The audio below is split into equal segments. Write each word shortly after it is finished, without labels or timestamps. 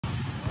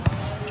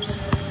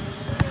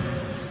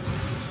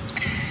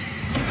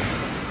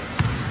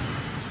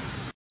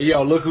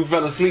Yo, look who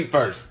fell asleep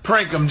first.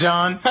 Prank him,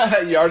 John.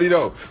 You already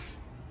know.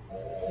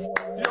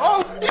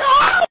 Yo!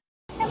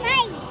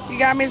 You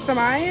got me some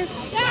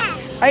ice? Yeah.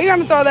 Are you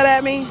gonna throw that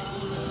at me?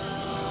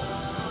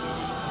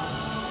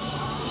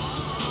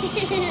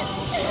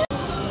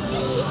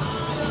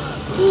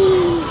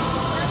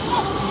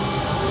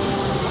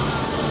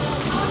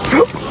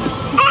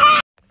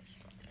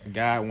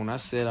 God, when I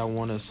said I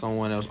wanted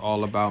someone else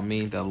all about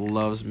me, that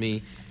loves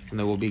me, and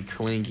that will be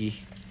clingy,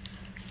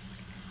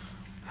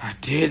 I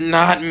did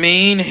not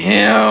mean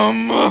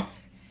him. Yo,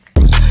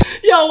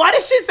 why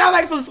this shit sound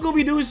like some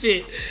Scooby-Doo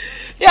shit?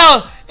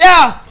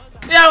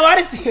 Why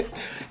this shit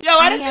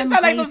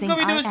sound like some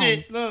Scooby-Doo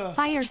shit?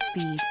 Fire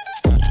speed.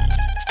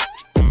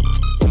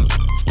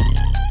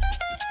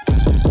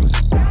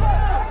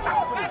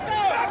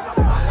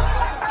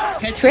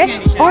 Trick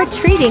or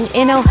treating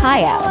in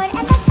Ohio.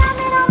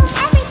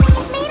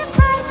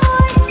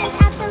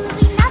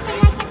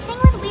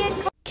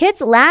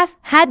 Kids laugh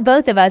had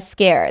both of us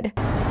scared.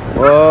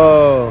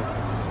 Whoa.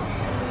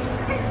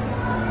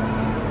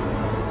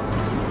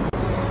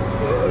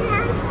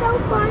 That's so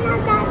fun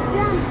at that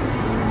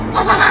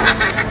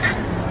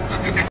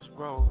jump.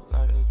 Bro,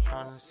 like they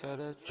tryna set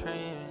a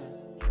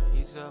trend.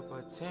 He's a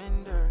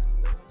pretender.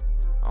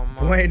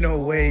 There ain't no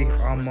way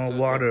I'm a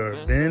water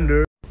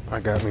vendor. I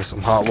got me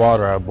some hot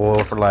water. I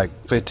boiled for like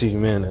 15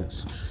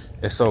 minutes.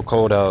 It's so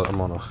cold out, I'm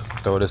gonna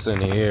throw this in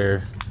the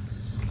air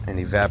and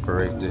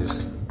evaporate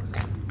this.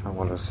 I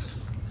wanna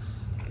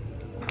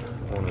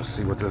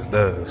see what this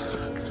does.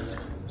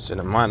 Shit,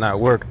 it might not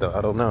work though,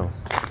 I don't know.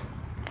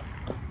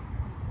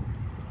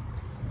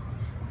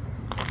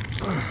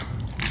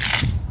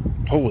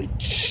 Holy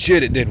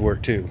shit, it did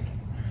work too.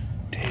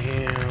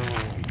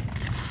 Damn.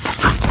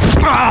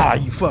 Ah,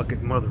 you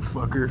fucking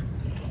motherfucker.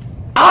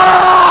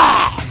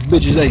 Ah!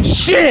 Bitches ain't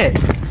shit!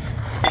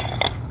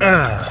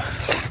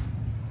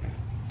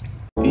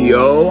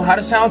 Yo, how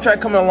the soundtrack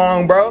coming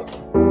along, bro?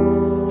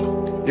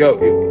 Yo,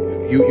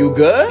 you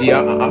good?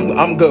 Yeah,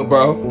 I'm good,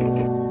 bro.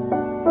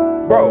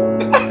 Bro.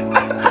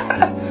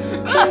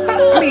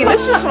 I mean,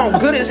 this shit sound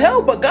good as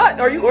hell, but God,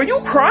 are you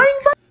crying,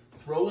 bro?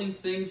 Throwing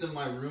things at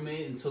my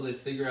roommate until they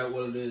figure out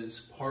what it is,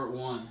 part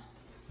 1.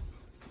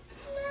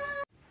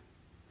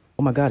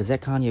 Oh my God, is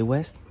that Kanye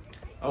West?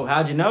 Oh,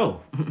 how'd you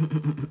know?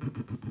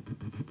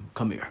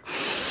 Come here.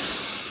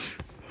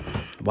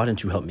 Why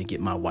didn't you help me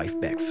get my wife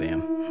back,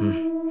 fam?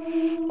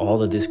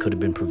 All of this could have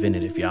been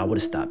prevented if y'all would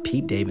have stopped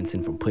Pete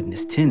Davidson from putting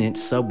his 10-inch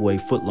Subway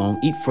footlong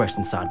Eat Fresh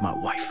inside my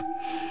wife.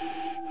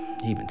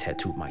 He even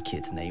tattooed my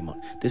kid's name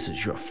on. This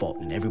is your fault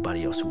and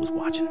everybody else who was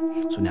watching.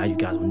 So now you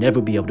guys will never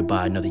be able to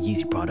buy another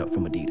Yeezy product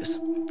from Adidas.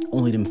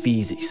 Only them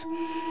feezies.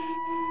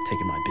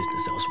 Taking my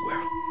business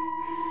elsewhere.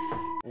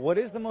 What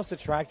is the most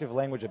attractive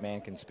language a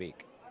man can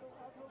speak?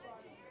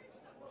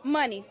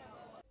 Money.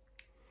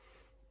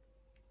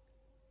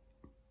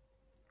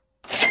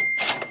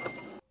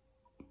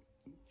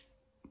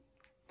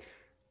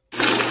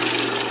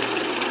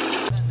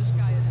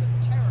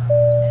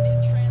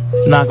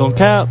 Not gonna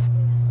cap.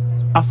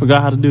 I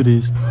forgot how to do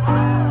this.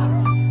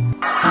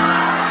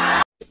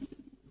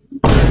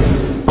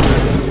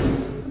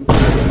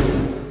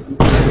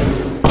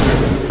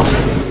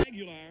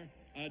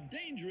 A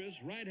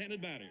dangerous right-handed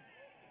batter.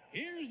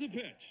 Here's the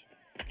pitch.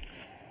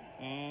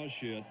 Oh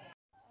shit.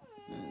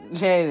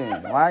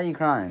 Jaden, why are you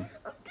crying?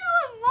 I'm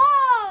doing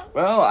mom.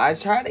 Bro, I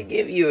tried to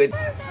give you it.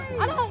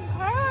 I don't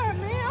care,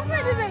 man. I'm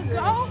ready to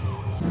go.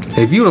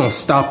 If you don't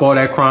stop all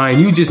that crying,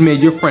 you just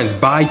made your friends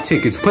buy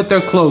tickets, put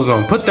their clothes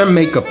on, put their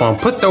makeup on,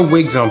 put their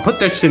wigs on, put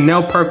their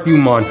Chanel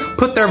perfume on,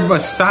 put their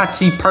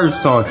Versace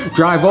purse on,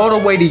 drive all the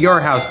way to your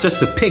house just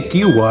to pick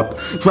you up,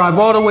 drive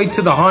all the way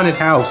to the haunted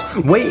house,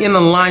 wait in a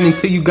line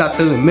until you got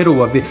to the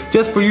middle of it,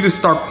 just for you to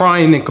start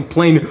crying and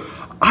complaining.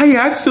 I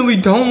actually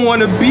don't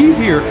want to be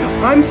here.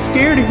 I'm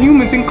scared of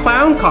humans in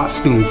clown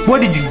costumes.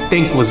 What did you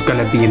think was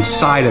gonna be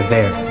inside of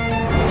there?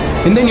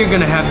 And then you're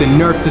gonna have the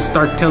nerve to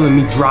start telling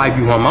me drive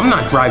you home. I'm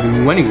not driving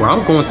you anywhere.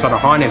 I'm going to the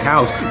haunted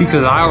house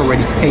because I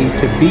already paid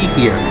to be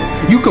here.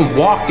 You can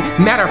walk.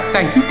 Matter of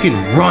fact, you can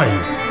run.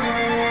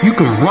 You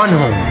can run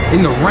home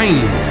in the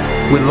rain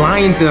with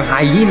lions and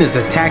hyenas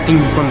attacking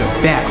you from the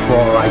back for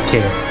all I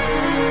care.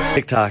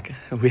 TikTok,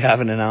 we have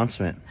an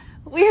announcement.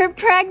 We're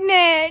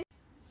pregnant.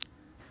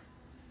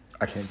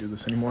 I can't do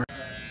this anymore.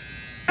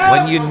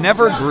 When you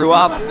never grew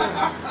up.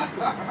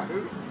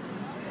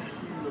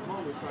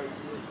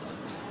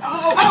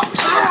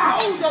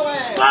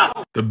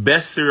 The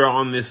best cereal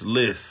on this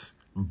list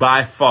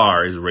by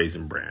far is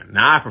Raisin Bran.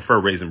 Now I prefer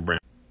Raisin Bran.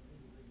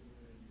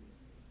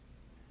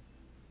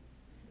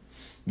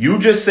 You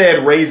just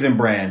said Raisin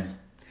Bran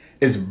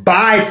is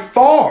by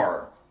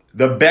far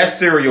the best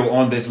cereal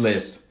on this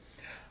list.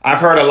 I've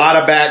heard a lot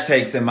of bad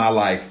takes in my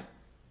life.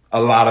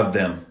 A lot of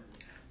them.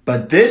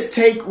 But this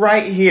take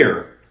right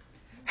here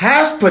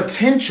has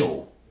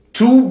potential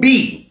to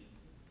be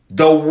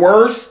the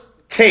worst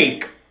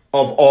take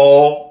of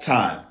all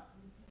time.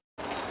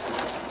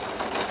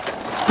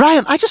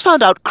 Brian, I just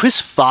found out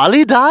Chris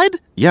Farley died.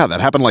 Yeah,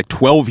 that happened like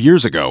 12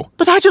 years ago.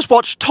 But I just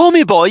watched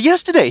Tommy Boy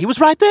yesterday. He was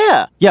right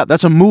there. Yeah,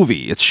 that's a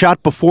movie. It's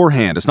shot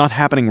beforehand. It's not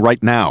happening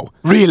right now.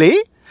 Really?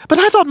 But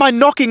I thought my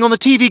knocking on the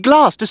TV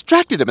glass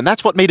distracted him, and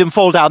that's what made him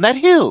fall down that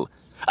hill.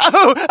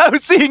 Oh,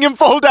 seeing him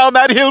fall down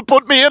that hill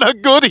put me in a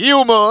good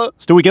humor.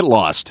 Stewie, get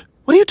lost.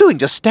 What are you doing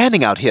just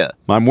standing out here?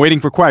 I'm waiting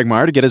for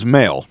Quagmire to get his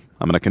mail.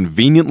 I'm going to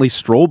conveniently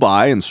stroll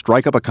by and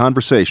strike up a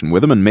conversation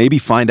with him and maybe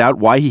find out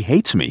why he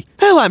hates me.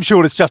 Oh, I'm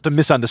sure it's just a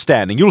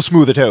misunderstanding. You'll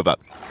smooth it over.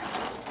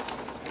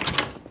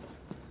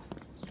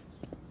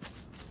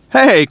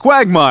 Hey,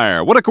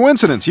 Quagmire! What a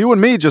coincidence. You and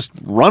me just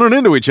running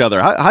into each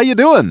other. How you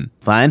doing?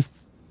 Fine.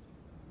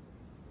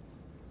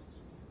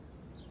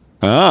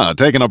 Ah,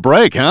 taking a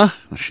break, huh?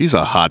 She's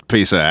a hot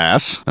piece of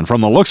ass. And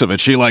from the looks of it,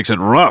 she likes it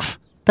rough.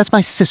 That's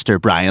my sister,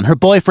 Brian. Her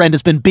boyfriend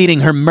has been beating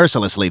her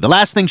mercilessly. The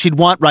last thing she'd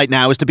want right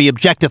now is to be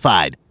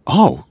objectified.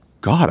 Oh,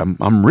 God,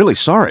 I'm really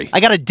sorry.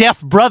 I got a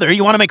deaf brother.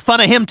 You want to make fun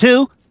of him,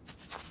 too?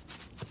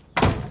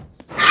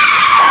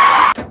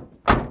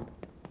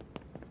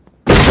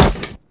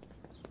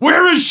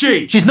 Where is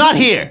she? She's not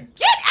here.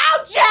 Get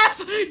out,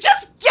 Jeff!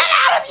 Just get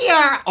out of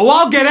here! Oh,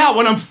 I'll get out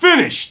when I'm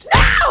finished.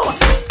 No!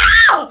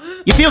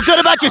 Ow! You feel good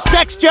about your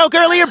sex joke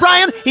earlier,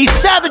 Brian? He's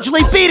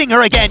savagely beating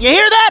her again. You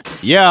hear that?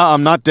 Yeah,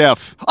 I'm not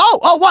deaf.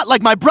 Oh, what,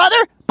 like my brother?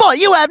 Boy,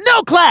 you have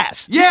no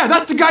class! Yeah,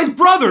 that's the guy's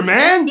brother,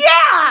 man!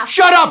 Yeah!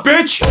 Shut up,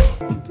 bitch!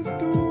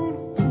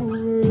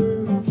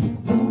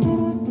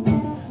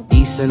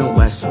 East and the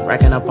west,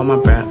 racking up on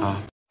my bread,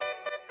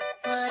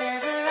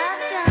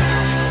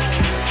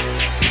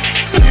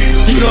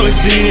 You know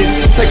it's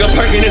this. Take a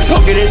perkin and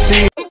talk it and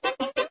see.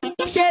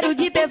 Cheiro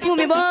de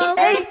perfume bom,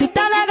 ei, tu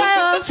tá na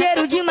gaiola.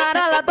 Cheiro de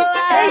marola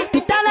boa, ei,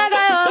 tu tá na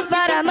gaiola.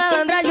 Várias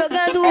malandras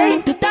jogando,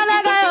 ei, tu tá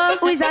na gaiola.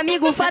 Os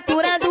amigos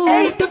faturando,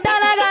 ei, tu tá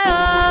na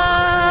gaiola.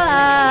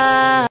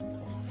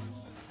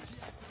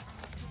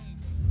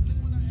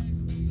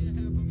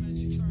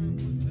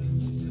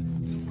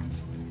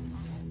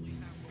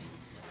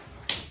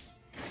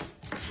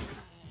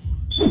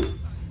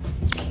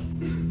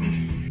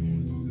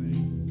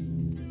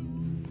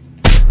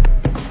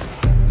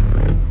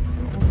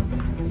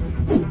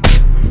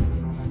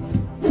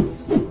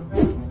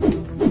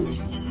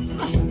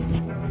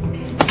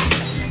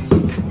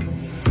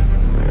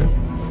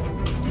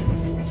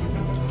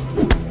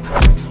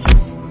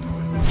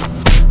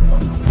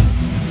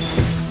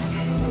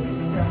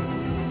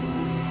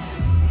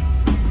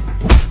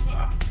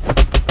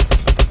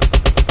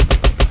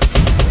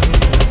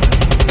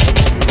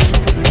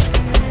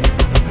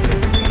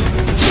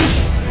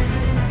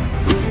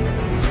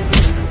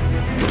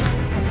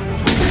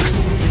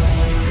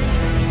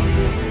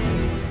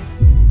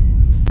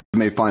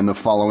 May find the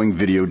following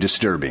video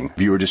disturbing.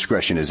 Viewer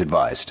discretion is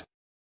advised.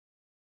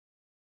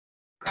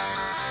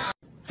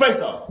 Face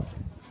off.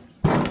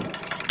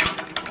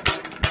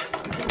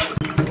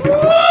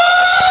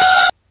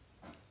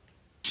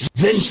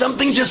 Then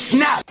something just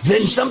snapped.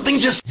 Then something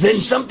just.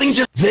 Nigga,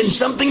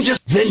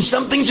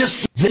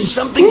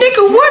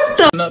 what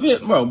the?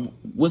 Bro,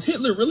 was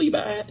Hitler really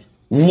bad?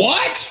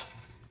 What?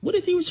 What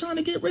if he was trying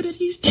to get rid of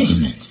these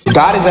demons?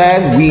 Got his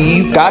ass,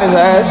 weave, got his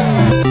ass.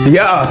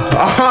 Yeah.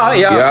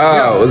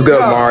 What's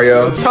good,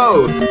 Mario? Yo,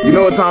 Toad. You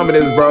know what time it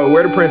is, bro.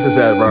 Where the princess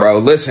at, bro? Bro,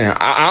 listen,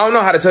 I don't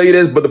know how to tell you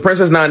this, but the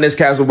princess not in this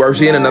castle, bro.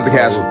 She in another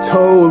castle.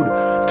 Toad.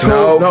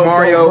 No,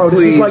 Mario, bro,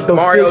 please. Like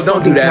Mario,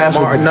 don't do that.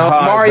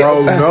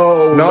 Mario,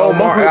 no,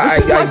 Mario,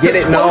 I get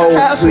it. No,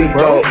 please,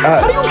 bro.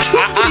 How do you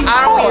keep getting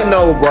I don't even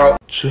know, bro.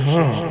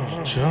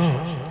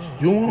 John,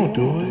 you won't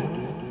do it.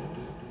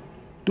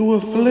 Do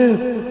a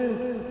flip.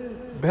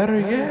 Better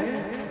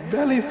yet,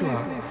 belly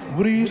flop.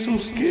 What are you so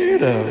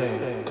scared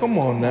of? Come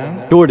on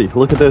now. Jordy,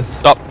 look at this.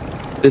 Stop.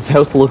 This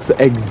house looks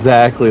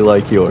exactly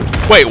like yours.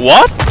 Wait,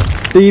 what?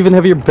 They even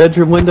have your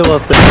bedroom window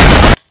up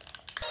there.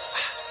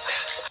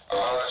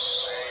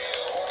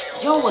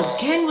 Yo,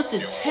 again with the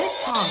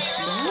TikToks,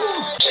 bro.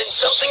 Then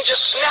something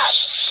just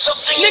snapped.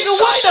 Something. Nigga,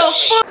 what the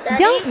fuck?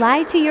 Don't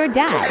lie to your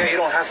dad. Okay, you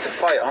don't have to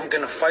fight. I'm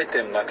gonna fight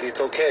them. Like,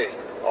 it's okay.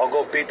 I'll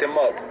go beat them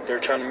up. They're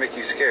trying to make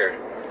you scared.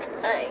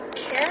 I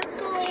can't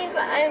believe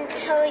I'm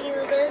telling you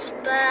this,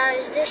 but I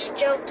was just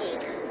joking.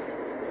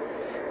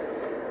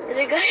 And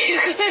the guy you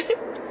good?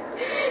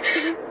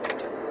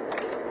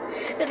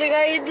 And the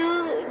guy you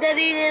do,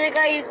 Daddy, the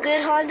guy you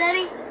good, huh,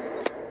 Daddy?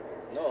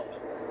 No.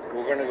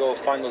 We're gonna go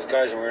find those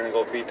guys and we're gonna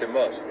go beat them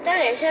up.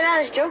 Daddy, I said I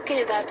was joking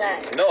about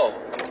that. No.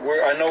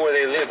 I know where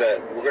they live at.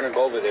 We're gonna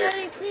go over there.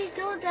 Daddy, please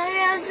don't, Daddy,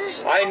 I was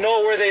just... I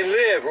know where they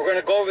live. We're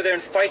gonna go over there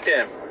and fight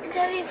them.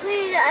 Daddy,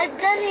 please,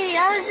 Daddy,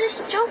 I was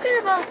just joking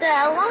about that.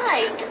 I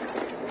lied.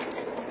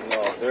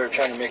 No, they're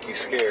trying to make you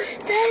scared.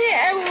 Daddy,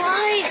 I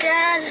lied,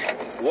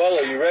 Dad. Well,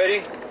 are you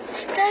ready?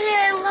 Daddy,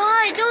 I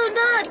lied.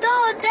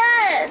 Don't,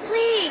 Dad,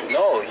 please.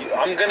 No,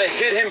 I'm gonna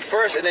hit him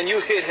first and then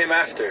you hit him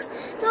after.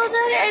 No,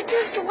 Daddy, I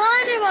just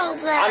lied about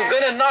that. I'm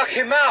gonna knock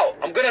him out.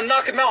 I'm gonna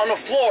knock him out on the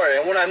floor.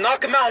 And when I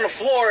knock him out on the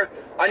floor,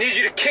 I need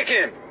you to kick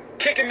him.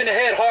 Kick him in the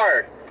head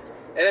hard.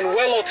 And then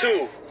Wello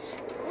too.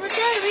 Well,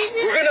 Dad,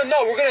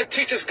 we're gonna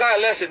teach this guy a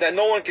lesson that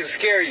no one can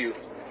scare you.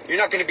 You're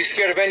not gonna be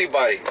scared of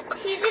anybody.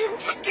 He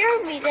didn't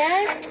scare me,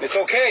 Dad. It's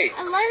okay.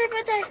 I lied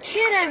about that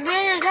kid. I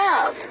made it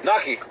up.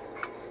 Naki,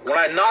 when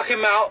I knock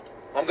him out,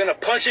 I'm gonna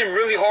punch him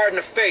really hard in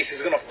the face.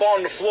 He's gonna fall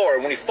on the floor.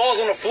 When he falls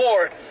on the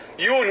floor,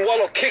 you and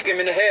Wallow kick him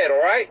in the head,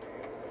 alright?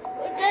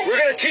 We're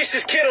gonna teach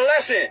this kid a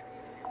lesson.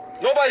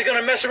 Nobody's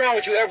gonna mess around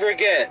with you ever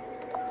again.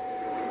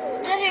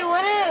 Daddy,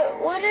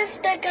 what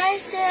if that guy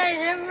said I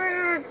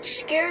never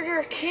scared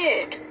your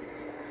kid?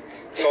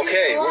 It's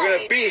okay. We're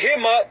gonna beat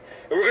him up,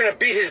 and we're gonna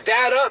beat his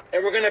dad up,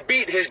 and we're gonna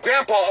beat his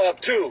grandpa up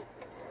too.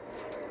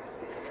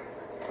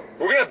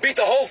 We're gonna beat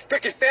the whole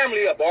freaking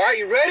family up, alright?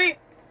 You ready?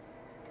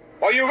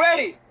 Are you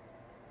ready?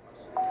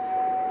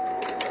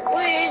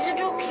 Wait, is it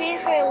okay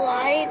if I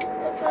lied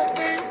about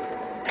that?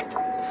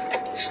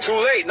 It's too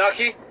late,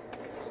 Naki.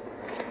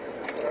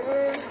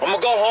 I'm gonna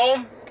go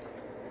home.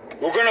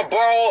 We're gonna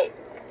borrow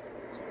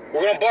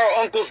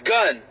Uncle's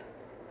gun.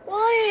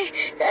 Why?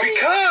 Daddy?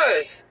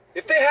 Because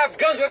if they have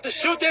guns, we have to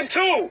shoot them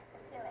too.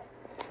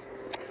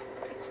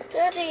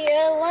 Daddy,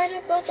 I lied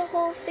about the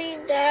whole thing,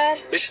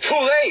 Dad. It's too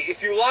late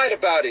if you lied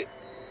about it.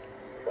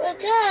 But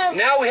Dad...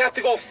 Now we have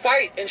to go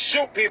fight and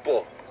shoot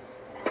people.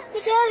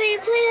 But Daddy,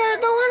 please, I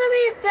don't want to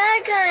be a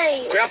bad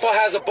guy. Grandpa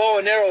has a bow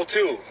and arrow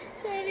too.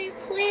 Daddy,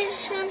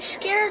 please, I'm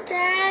scared,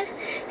 Dad.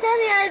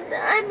 Daddy,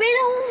 I made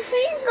the whole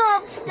thing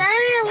up.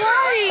 Daddy, I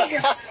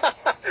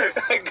lied.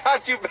 I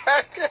got you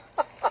back.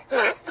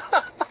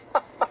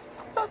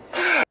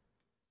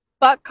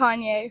 Fuck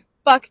Kanye.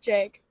 Fuck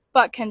Jake.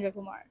 Fuck Kendrick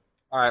Lamar.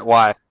 Alright,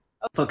 why?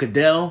 Fuck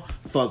Adele,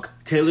 fuck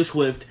Taylor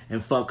Swift,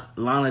 and fuck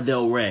Lana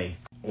Del Rey.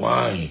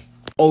 Why?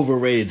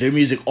 Overrated. Their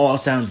music all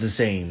sounds the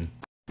same.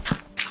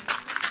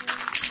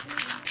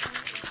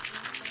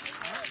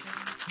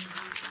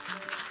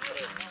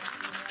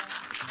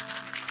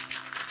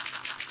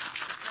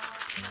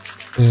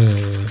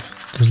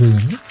 ¿Qué estoy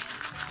viendo?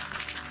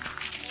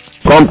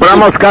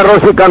 Compramos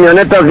carros y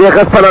camionetas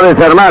viejas para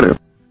desarmar.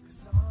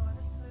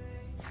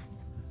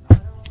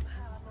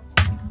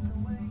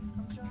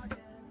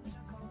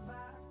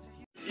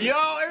 Yo,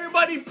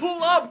 everybody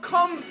pull up,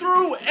 come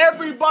through.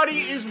 Everybody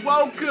is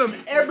welcome.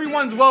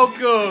 Everyone's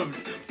welcome.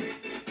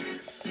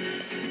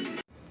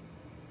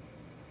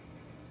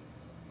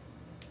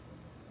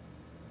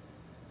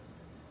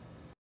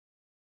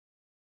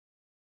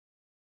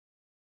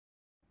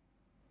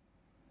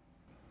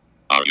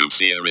 Are you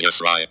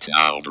serious right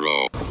now,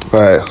 bro?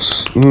 Right.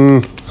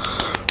 I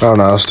don't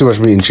know. It's too much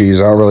meat and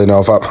cheese. I don't really know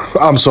if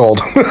I'm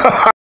sold.